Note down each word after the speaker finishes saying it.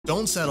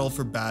Don't settle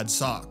for bad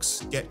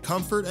socks. Get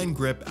comfort and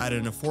grip at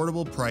an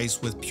affordable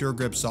price with Pure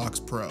Grip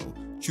Socks Pro.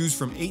 Choose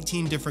from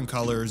 18 different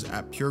colors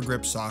at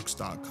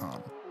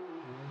puregripsocks.com.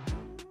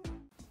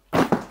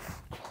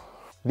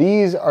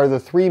 These are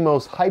the 3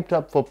 most hyped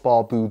up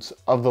football boots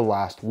of the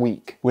last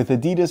week, with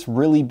Adidas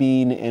really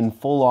being in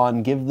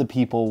full-on give the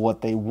people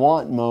what they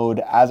want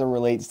mode as it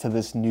relates to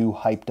this new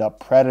hyped up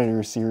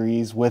Predator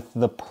series with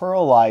the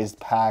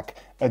pearlized pack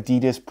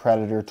Adidas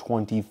Predator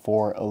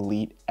 24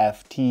 Elite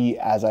FT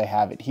as I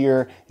have it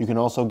here. You can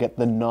also get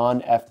the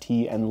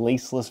non-FT and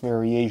laceless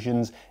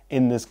variations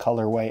in this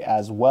colorway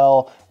as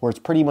well, where it's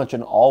pretty much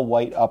an all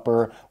white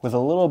upper with a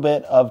little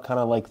bit of kind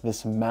of like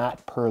this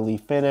matte pearly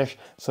finish,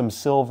 some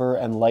silver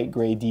and light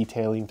gray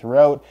detailing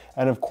throughout,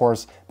 and of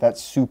course that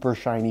super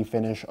shiny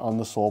finish on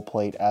the sole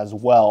plate as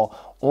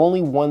well.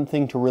 Only one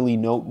thing to really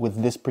note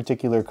with this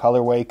particular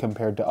colorway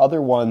compared to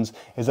other ones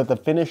is that the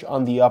finish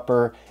on the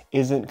upper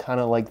isn't kind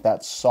of like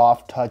that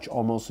soft touch,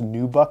 almost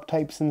nubuck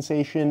type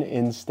sensation.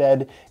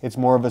 Instead, it's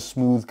more of a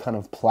smooth kind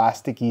of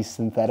plasticky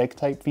synthetic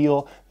type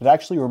feel that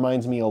actually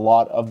reminds me a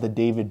lot of the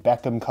David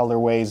Beckham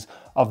colorways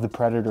of the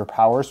Predator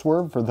Power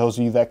Swerve, for those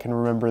of you that can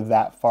remember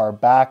that far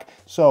back.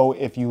 So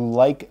if you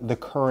like the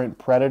current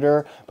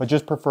Predator, but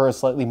just prefer a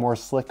slightly more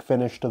slick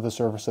finish to the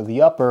surface of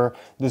the upper,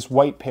 this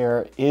white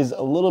pair is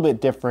a little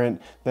bit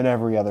different than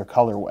every other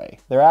colorway.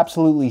 They're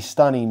absolutely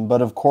stunning, but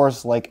of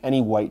course, like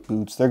any white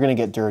boots, they're gonna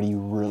get dirty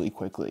really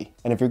quickly.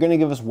 And if you're gonna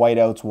give us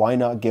whiteouts, why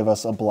not give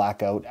us a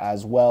blackout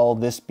as well?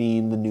 This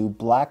being the new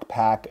black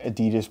pack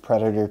Adidas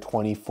Predator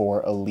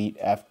 24 Elite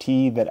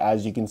FT that,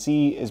 as you can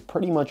see, is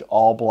pretty much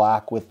all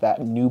black with that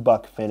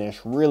nubuck finish,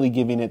 really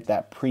giving it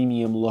that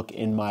premium look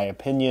in my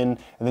opinion.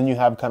 And then you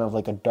have kind of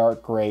like a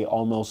dark gray,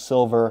 almost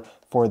silver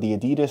for the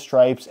Adidas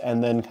stripes,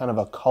 and then kind of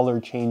a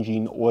color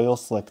changing oil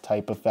slick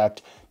type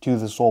effect to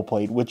the sole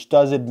plate, which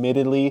does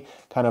admittedly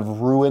kind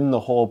of ruin the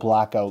whole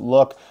blackout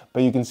look,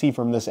 but you can see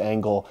from this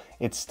angle,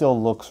 it still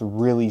looks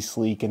really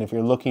sleek. And if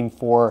you're looking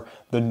for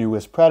the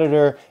newest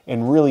Predator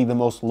and really the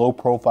most low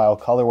profile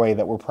colorway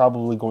that we're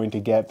probably going to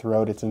get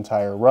throughout its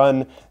entire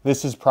run,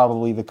 this is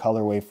probably the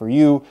colorway for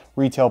you.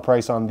 Retail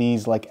price on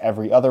these, like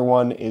every other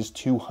one, is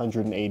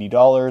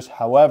 $280.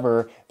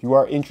 However, if you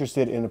are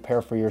interested in a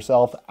pair for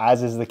yourself,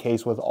 as is the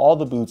case with all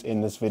the boots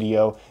in this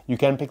video, you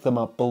can pick them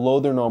up below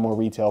their normal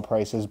retail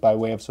prices by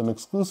way of some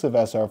exclusive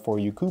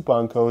SR4U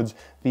coupon codes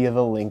via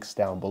the links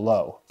down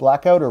below.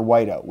 Blackout or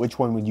whiteout, which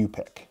one would you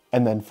pick?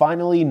 And then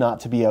finally,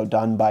 not to be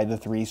outdone by the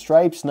 3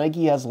 stripes,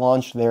 Nike has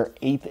launched their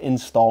 8th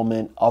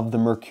installment of the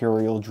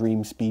Mercurial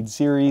Dream Speed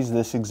series.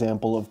 This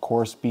example, of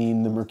course,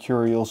 being the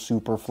Mercurial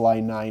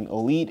Superfly 9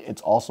 Elite.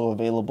 It's also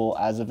available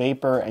as a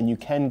vapor, and you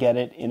can get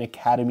it in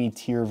Academy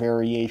tier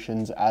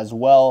variations as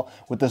well.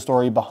 With the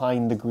story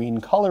behind the green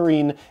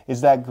coloring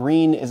is that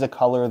green is a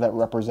color that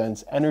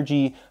represents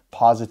energy,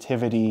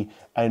 positivity,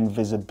 and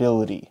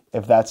visibility.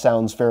 If that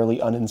sounds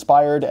fairly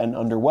uninspired and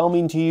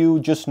underwhelming to you,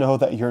 just know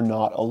that you're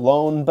not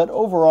alone. But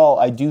overall,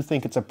 I do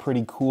think it's a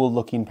pretty cool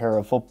looking pair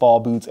of football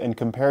boots, and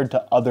compared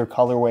to other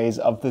colorways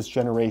of this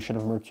generation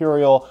of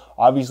Mercurial,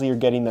 obviously you're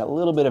getting that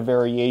little bit of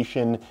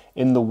variation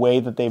in the way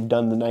that they've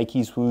done the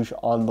Nike swoosh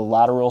on the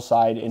lateral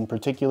side in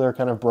particular,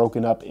 kind of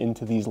broken up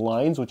into these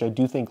lines, which I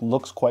do think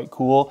looks quite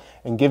cool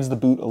and gives the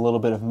boot a little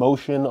bit of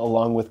motion,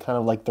 along with kind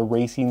of like the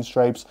racing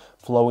stripes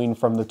flowing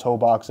from the toe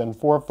box and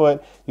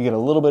forefoot. You get a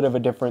little bit of a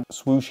different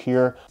swoosh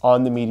here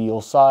on the medial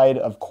side.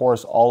 Of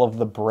course, all of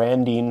the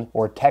branding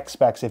or tech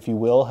specs, if you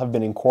will, have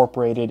been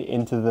incorporated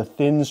into the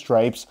thin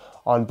stripes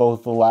on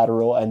both the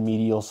lateral and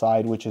medial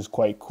side, which is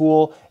quite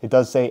cool. It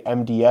does say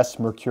MDS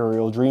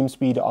Mercurial Dream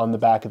Speed on the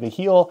back of the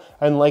heel,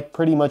 and like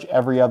pretty much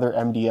every other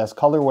MDS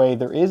colorway,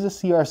 there is a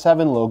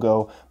CR7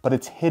 logo, but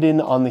it's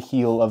hidden on the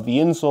heel of the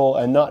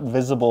insole and not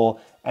visible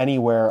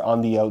anywhere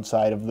on the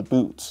outside of the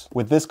boots.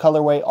 With this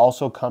colorway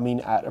also coming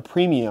at a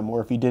premium,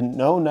 or if you didn't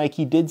know,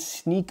 Nike did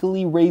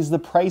sneakily raise the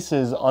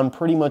prices on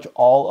pretty much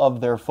all of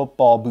their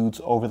football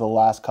boots over the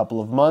last couple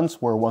of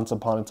months, where once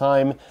upon a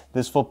time,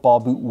 this football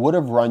boot would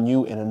have run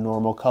you in a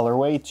normal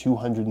colorway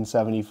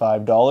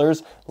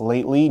 $275.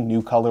 Lately,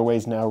 new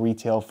colorways now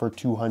retail for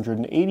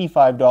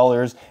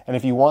 $285, and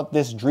if you want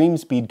this Dream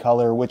Speed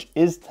color, which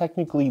is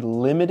technically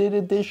limited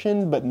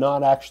edition, but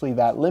not actually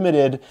that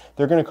limited,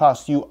 they're gonna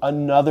cost you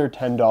another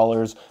 $10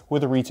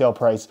 with a retail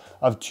price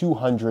of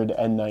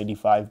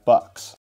 $295.